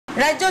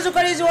ৰাজ্য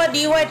জোকাৰি যোৱা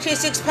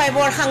DY365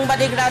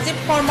 সাংবাদিক ৰাজীৱ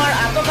শৰ্মাৰ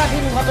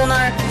আটকাধীন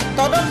ঘটনাৰ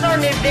তদন্তৰ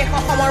নিৰ্দেশ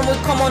অসমৰ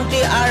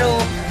মুখ্যমন্ত্ৰী আৰু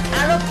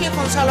আৰক্ষী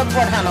সঞ্চালক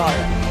প্ৰধানৰ।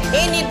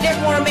 এই নিৰ্দেশ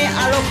মৰ্মে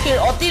আৰক্ষীৰ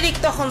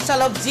অতিৰিক্ত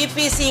সঞ্চালক GP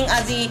সিং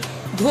আজি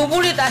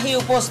ধুবুৰীত আহি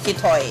উপস্থিত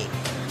হয়।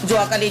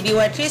 যোৱাকালি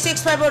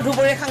DY365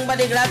 ধুবুৰীৰ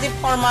সাংবাদিক ৰাজীৱ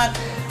শৰ্মাক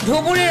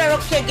ধুবুৰীৰ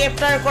আৰক্ষীয়ে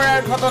গ্ৰেপ্তাৰ কৰাৰ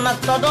ঘটনাক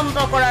তদন্ত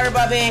কৰাৰ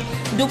বাবে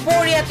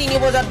দুপৰীয়া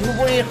 3 বজাত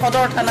ধুবুৰীৰ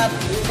সদৰ থানাত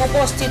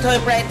উপস্থিত হৈ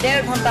প্ৰায়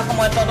 1.5 ঘণ্টা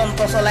সময় তদন্ত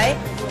চলায়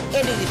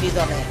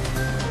এডিজিপিজনে।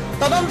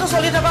 তদন্ত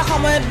চলি থকা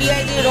সময়ত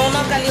DIG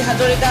ৰৌনক আলী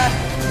হাজৰিকা,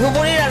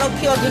 ধুবুৰীৰ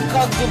আৰক্ষী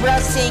অধীক্ষক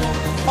যুৱৰাজ সিং,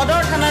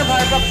 সদৰ থানাৰ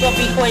ভাৰপ্ৰাপ্ত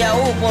বিষয়াও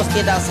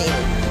উপস্থিত আছিল।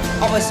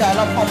 অৱশ্যে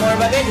অলপ সময়ৰ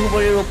বাবে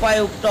ধুবুৰীৰ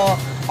উপায়ুক্ত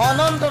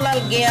অনন্তলাল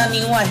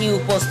গেয়ানীও আহি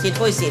উপস্থিত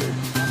হৈছিল।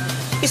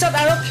 পিছত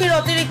আৰক্ষীৰ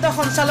অতিৰিক্ত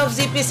সঞ্চালক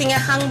GP সিঙে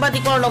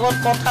সাংবাদিকৰ লগত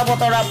কথা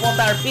বতৰা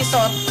পতাৰ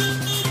পিছত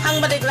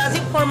সাংবাদিক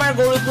ৰাজীৱ শৰ্মাৰ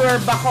গৌৰীপুৰৰ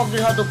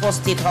বাসগৃহত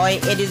উপস্থিত হয়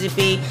ADGP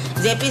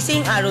JP সিং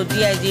আৰু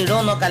DIG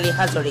ৰৌনক আলী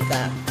হাজৰিকা।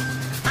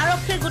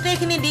 আৰক্ষীৰ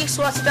গোটেইখিনি দিশ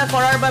চোৱাচিতা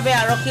কৰাৰ বাবে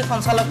আৰক্ষী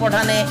সঞ্চালক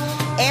প্ৰধানে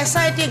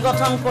SIT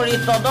গঠন কৰি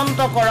তদন্ত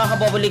কৰা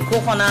হ'ব বুলি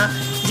ঘোষণা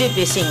JP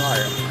সিঙৰ।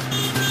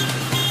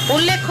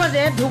 উল্লেখ্য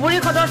যে ধুবুৰী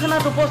সদৰ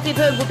থানাত উপস্থিত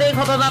হৈ গোটেই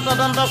ঘটনা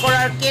তদন্ত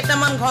কৰাৰ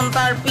কেইটামান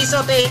ঘণ্টাৰ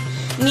পিছতেই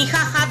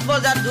নিশা 7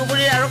 বজাত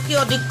ধুবুৰীৰ আৰক্ষী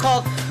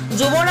অধীক্ষক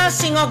যুৱৰাজ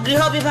সিঙক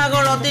গৃহ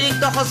বিভাগৰ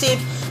অতিৰিক্ত সচিব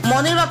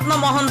মণিৰত্ন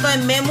মহন্তই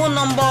memo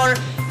number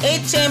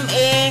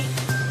HMA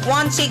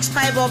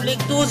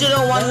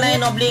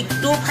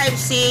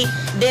 165/2019/25C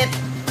date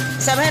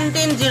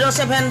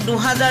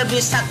 17/07/2020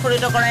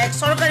 স্বাক্ষৰিত কৰা এক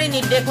চৰকাৰী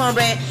নিৰ্দেশ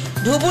মৰ্মে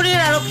ধুবুৰীৰ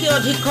আৰক্ষী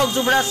অধীক্ষক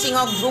যুৱৰাজ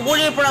সিঙক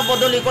ধুবুৰীৰ পৰা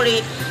বদলি কৰি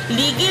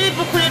লিগিৰি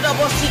পুখুৰীত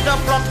অৱস্থিত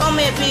প্ৰথম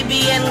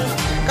APBN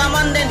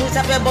কমাণ্ডেণ্ট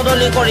হিচাপে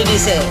বদলি কৰি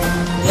দিছে।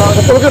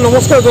 সকলোকে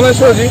নমস্কাৰ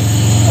জনাইছোঁ আজি।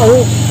 আৰু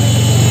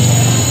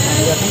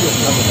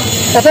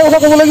এটা কথা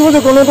ক'ব লাগিব যে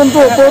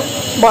গণতন্ত্ৰৰ ওপৰত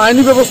বা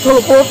আইনী ব্যৱস্থাৰ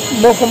ওপৰত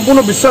মোৰ সম্পূৰ্ণ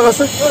বিশ্বাস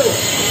আছে।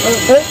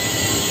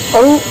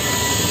 আৰু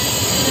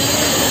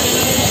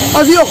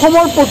আজি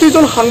অসমৰ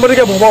প্ৰতিজন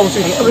সাংবাদিকে ভবা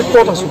উচিত আমি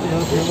ক'ত আছোঁ।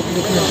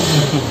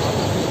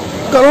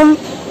 কাৰণ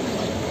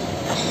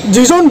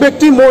যিজন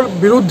ব্যক্তি মোৰ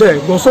বিৰুদ্ধে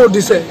গোচৰ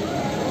দিছে,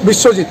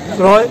 বিশ্বজিৎ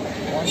ৰয়,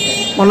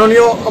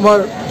 মাননীয় আমাৰ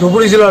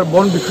ধুবুৰী জিলাৰ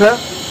বন বিষয়া,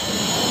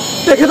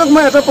 তেখেতক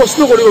মই এটা প্ৰশ্ন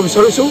কৰিব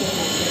বিচাৰিছোঁ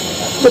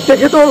যে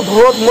তেখেতৰ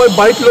ঘৰত মই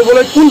বাইক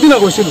ল'বলৈ কোনদিনা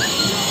গৈছিলোঁ।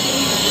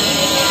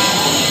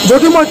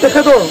 যদি মই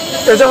তেখেতৰ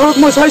এজাহাৰত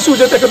মই চাইছোঁ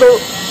যে তেখেতৰ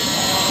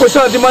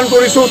পইচা ডিমাণ্ড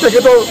কৰিছোঁ,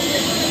 তেখেতৰ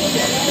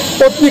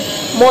পত্নীক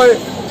মই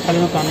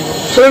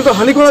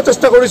হানি কৰাৰ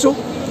চেষ্টা কৰিছোঁ,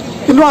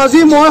 কিন্তু আজি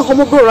মই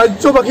সমগ্ৰ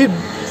ৰাজ্যবাসীৰ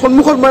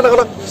সন্মুখত মই এটা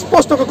কথা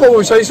স্পষ্টকৈ ক'ব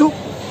বিচাৰিছোঁ,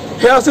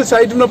 সেয়া আছিল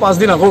 4 দিনৰ 5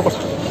 দিন আগৰ কথা।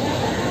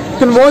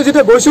 কিন্তু মই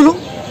যেতিয়া গৈছিলোঁ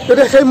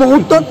তেতিয়া সেই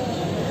মুহূৰ্তত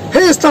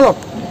সেই স্থানত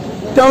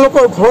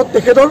তেওঁলোকৰ ঘৰত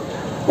তেখেতৰ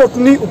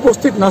পত্নী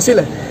উপস্থিত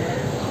নাছিলে।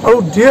 আৰু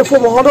DFO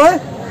মহোদয়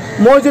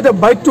মই যেতিয়া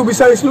বাইকটো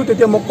বিচাৰিছিলোঁ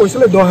তেতিয়া মোক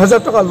কৈছিলে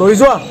 10,000 টকা লৈ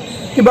যোৱা,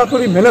 কিবা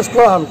কৰি মেনেজ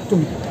কৰা আৰু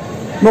তুমি।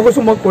 মই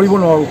কৈছোঁ মই কৰিব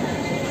নোৱাৰোঁ।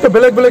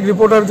 বেলেগ বেলেগ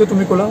ৰিপৰ্টাৰ যে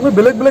তুমি ক'লা, মই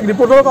বেলেগ বেলেগ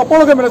ৰিপৰ্টাৰক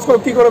আপোনালোকে মেনেজ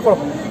কৰক, কি কৰে কৰক,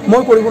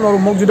 মই কৰিব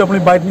নোৱাৰোঁ। মোক যদি আপুনি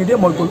বাইক নিদিয়ে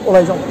মই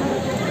ওলাই যাওঁ।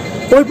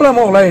 কৈ পেলাই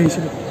মই ওলাই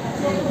আহিছিলোঁ।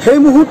 সেই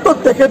মুহূৰ্তত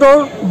তেখেতৰ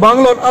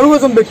বাংলত আৰু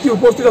এজন ব্যক্তি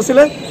উপস্থিত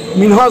আছিলে,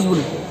 মিনহাজ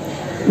বুলি।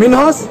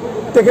 মিনহাজ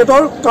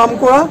তেখেতৰ কাম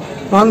কৰা,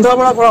 ৰন্ধা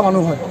বঢ়া কৰা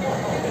মানুহ হয়।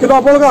 কিন্তু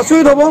আপোনালোকে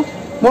আচৰিত হ'ব,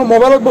 মই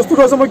মোবাইলত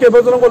বস্তুটো আছে, মই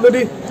কেইবাজনক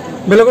অলৰেডি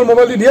বেলেগৰ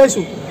মোবাইল দি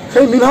দিয়াইছোঁ।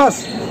 সেই মিনহাজ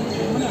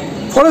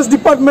ফৰেষ্ট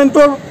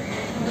ডিপাৰ্টমেণ্টৰ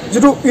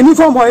যিটো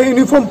ইউনিফৰ্ম হয়, সেই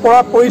ইউনিফৰ্ম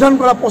পৰিধান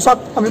কৰা পোচাক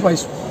আমি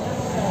পাইছোঁ।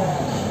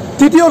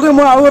 তৃতীয়তে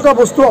মই আৰু এটা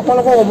বস্তু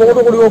আপোনালোকক অৱগত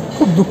কৰিব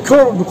খুব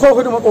দুখৰ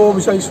সৈতে মই ক'ব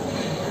বিচাৰিছোঁ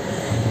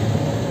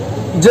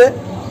যে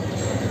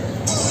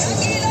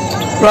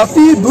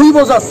ৰাতি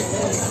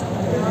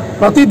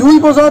 2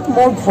 বজাত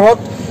মোৰ ঘৰত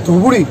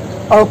ধুবুৰী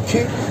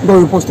আৰক্ষী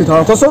গৈ উপস্থিত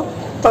হয়, অথচ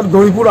তাত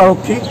গৌৰীপুৰ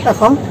আৰক্ষী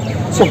এখন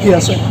চকী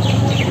আছে।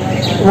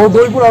 মোৰ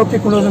গৌৰীপুৰ আৰক্ষী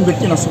কোনো এজন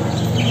ব্যক্তি নাছিল।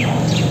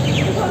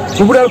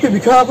 ধুবুৰী আৰক্ষী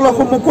বিষয়াসকলক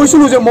মই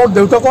কৈছিলোঁ যে মোৰ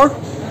দেউতাকৰ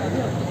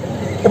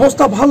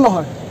অৱস্থা ভাল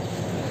নহয়,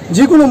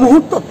 যিকোনো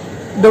মুহূৰ্তত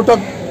দেউতাক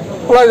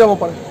ওলাই যাব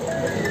পাৰে।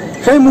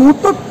 সেই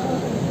মুহূৰ্তত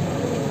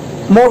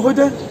মোৰ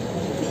সৈতে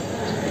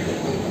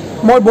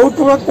মই বহুত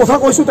কথা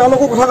কৈছোঁ,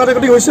 তেওঁলোকৰ কথা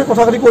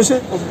কাটি কৈছে।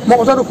 মই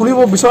কথাটো শুনিব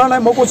বিচৰা নাই।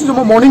 মই কৈছোঁ যে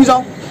মই মৰ্ণিং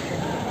যাওঁ।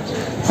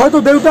 হয়তো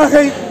দেউতাক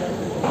সেই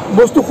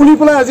বস্তু শুনি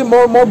পেলাই আজি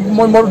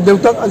মোৰ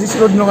দেউতাক আজি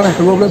চিৰদিনৰ কাৰণে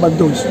হেৰুৱাবলৈ বাধ্য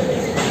হৈছোঁ।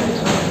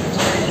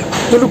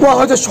 কিন্তু কোৱা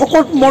হয় যে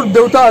চকত মোৰ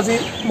দেউতা আজি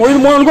মই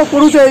অনুভৱ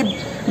কৰোঁ যে এই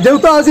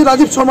দেউতা আজি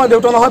ৰাজীৱ শৰ্মাৰ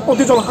দেউতা নহয়,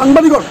 প্ৰতিজন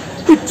সাংবাদিকৰ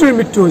পিতৃৰ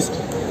মৃত্যু হৈছে।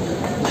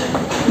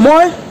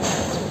 মই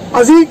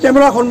আজি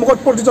কেমেৰাৰ সন্মুখত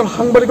প্ৰতিজন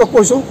সাংবাদিকক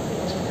কৈছোঁ,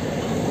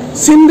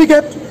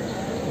 চিণ্ডিকেট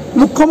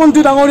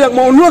মুখ্যমন্ত্ৰী ডাঙৰীয়াক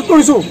মই অনুৰোধ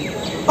কৰিছোঁ,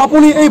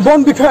 আপুনি এই বন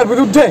বিষয়াৰ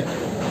বিৰুদ্ধে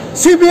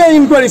CBI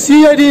ইনকুৱাৰী,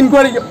 CID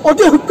ইনকুৱাৰী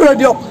অতি শীঘ্ৰে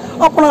দিয়ক।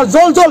 আপোনাৰ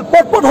জল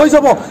পট হৈ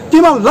যাব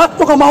কিমান লাখ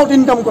টকা মাহত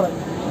ইনকাম কৰে।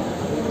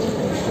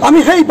 আমি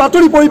সেই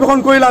বাতৰি পৰিৱেশন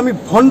কৰিলে আমি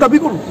ধন দাবী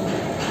কৰোঁ।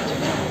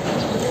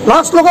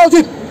 লাজ লগা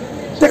উচিত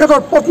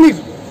তেখেতৰ পত্নীৰ,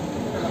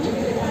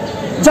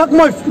 যাক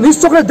মই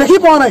নিশ্চয়কৈ দেখি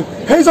পোৱা নাই,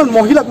 সেইজন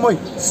মহিলাক মই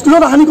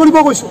স্ত্ৰীত হানি কৰিব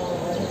গৈছোঁ।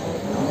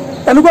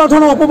 এনেকুৱা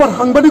ধৰণৰ অপবাদ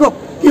সাংবাদিকক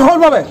কিহৰ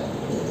বাবে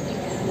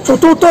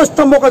চতুৰ্থ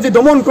স্তম্ভক আজি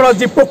দমন কৰাৰ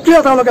যি প্ৰক্ৰিয়া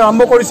তেওঁলোকে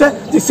আৰম্ভ কৰিছে,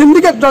 যি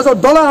চিণ্ডিকেট ৰাজৰ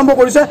দল আৰম্ভ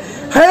কৰিছে,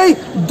 সেই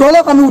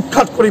দলক আমি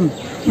উৎখাত কৰিম।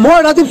 মই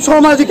ৰাজীৱ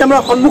শৰ্মা আজি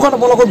কেমেৰাৰ সন্মুখত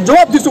আপোনালোকক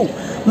জবাব দিছোঁ,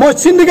 মই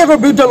চিণ্ডিকেটৰ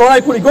বিৰুদ্ধে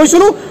লৰাই কৰি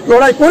গৈছিলোঁ,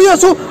 লৰাই কৰি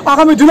আছোঁ,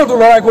 আগামী দিনতো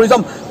লৰাই কৰি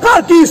যাম। কাৰ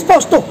কি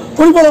স্পষ্ট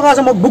কৰিব লগা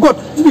আছে মোক বুকত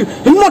যদি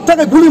হিম্মত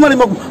থাকে গুলি মাৰি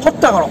মোক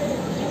হত্যা কৰক।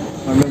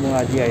 মই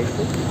আজি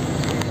আহিছোঁ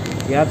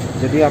ইয়াত,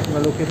 যদি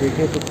আপোনালোকে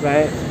দেখে তো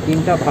প্ৰায়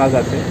 3টা ভাগ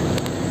আছে।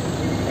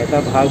 এটা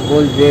ভাগ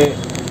হ'ল যে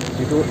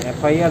যিটো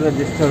FIR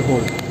ৰেজিষ্টাৰ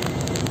হ'ল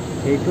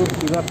সেইটো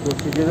কিবা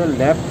প্ৰচিডিউৰেল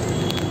লেফ্ট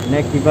নে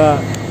কিবা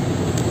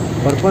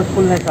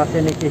পাৰ্পজফুলনেছ আছে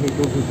নেকি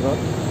সেইটোৰ ভিতৰত।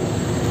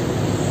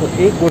 তো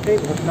এই গোটেই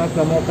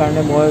ঘটনাক্ৰমৰ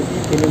কাৰণে মই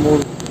যিখিনি মোৰ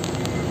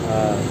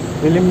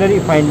প্ৰিলিমিনাৰী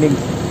ফাইণ্ডিংছ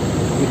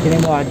এইখিনি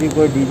মই আজি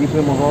গৈ DGP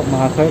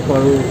মহাশয়ক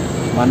আৰু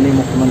মাননীয়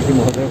মুখ্যমন্ত্ৰী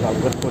মহোদয়ক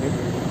অৱগত কৰিম।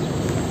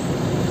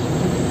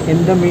 In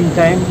the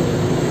meantime,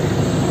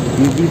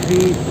 DGP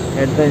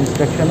at the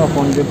instruction of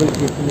Honorable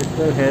Chief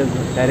Minister has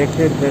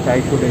directed that I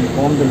should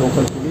inform the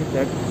local police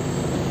that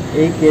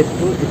a case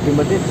to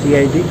ইতিমধ্যে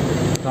CID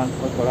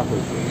transfer করা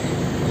হয়েছে।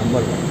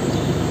 নম্বর 1।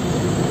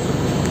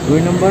 2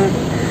 নম্বৰ,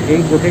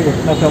 এই গোটেই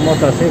ঘটনাক্ৰমত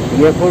আছে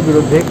BFৰ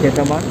বিৰুদ্ধে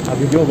কেইটামান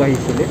অভিযোগ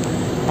আহিছিলে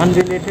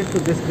আনৰিলেটেড টু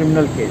দিছ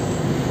ক্ৰিমিনেল কেছ।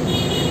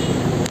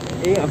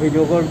 এই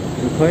অভিযোগৰ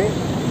বিষয়ে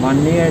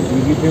মাননীয়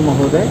DGP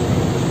মহোদয়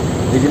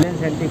ভিজিলেন্স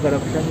এন্টি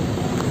কৰাপশন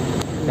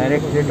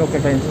ডাইৰেক্টৰেটক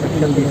এটা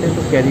ইনষ্ট্ৰাকশ্যন দিছে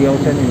two carry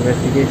out N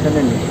investigation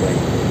and enquiry.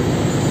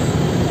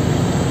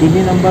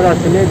 3 number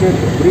আছিলে যে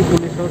ধুবুৰী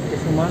পুলিচৰ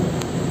কিছুমান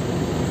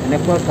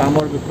এনেকুৱা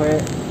কামৰ বিষয়ে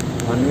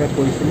মানুহে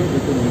কৈছিলে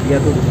যিটো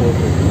মিডিয়াটো ৰিপৰ্ট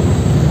হৈছিলে।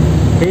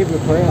 সেই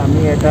বিষয়ে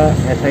আমি এটা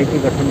SIT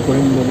গঠন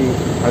কৰিম বুলি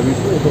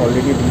ভাবিছোঁ। এইটো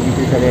অলৰেডি DGP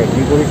ছাৰে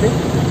এগ্ৰী কৰিছে।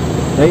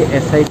 এই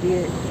SITয়ে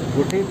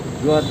গোটেই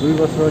যোৱা 2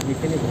 বছৰৰ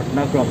যিখিনি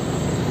ঘটনাক্ৰম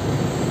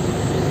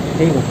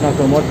সেই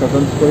ঘটনাক্ৰমত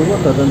তদন্ত কৰিব,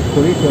 তদন্ত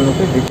কৰি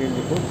তেওঁলোকে ডিটেইল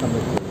ৰিপৰ্ট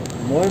ছাবমিট কৰিব।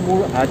 মই মোৰ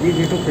আজি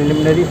যিটো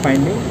প্ৰিলিমিনাৰী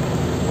ফাইণ্ডিং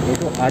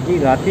এইটো আজি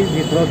ৰাতিৰ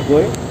ভিতৰত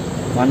গৈ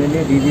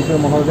মাননীয় DGP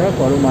মহোদয়ক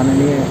আৰু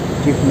মাননীয়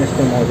চিফ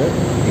মিনিষ্টাৰ মহোদয়ক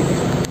দি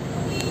দিছোঁ।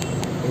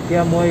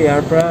 এতিয়া মই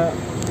ইয়াৰ পৰা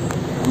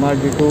আমাৰ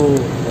যিটো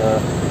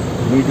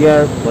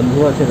মিডিয়াৰ বন্ধু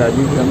আছে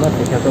ৰাজীৱ শৰ্মা,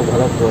 তেখেতৰ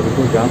ঘৰত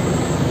ঘৰতো যাম।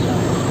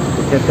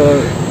 তেখেতৰ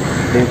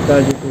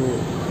দেউতাৰ যিটো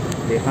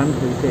দেহান্ত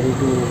হৈছে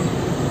সেইটো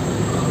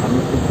আমি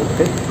খুব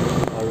দুখে,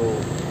 আৰু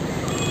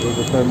এই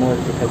বিষয়ে মই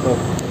তেখেতক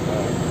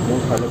মোৰ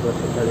ফালৰ পৰা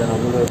শ্ৰদ্ধা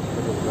জনাবলৈ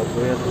ঘৰত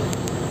গৈ আছোঁ।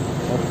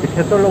 আৰু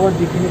তেখেতৰ লগত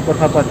যিখিনি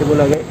কথা পাতিব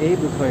লাগে এই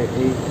বিষয়ে,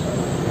 এই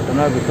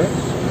ঘটনাৰ বিষয়ে,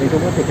 এইটো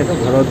মই তেখেতৰ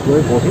ঘৰত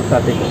গৈ বহি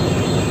তাতে ক'ম।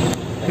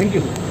 Thank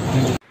U.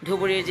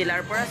 ধুবুৰী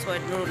জিলাৰ পৰা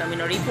Syed Nurul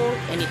আমিনৰ report,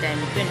 any time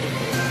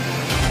 24।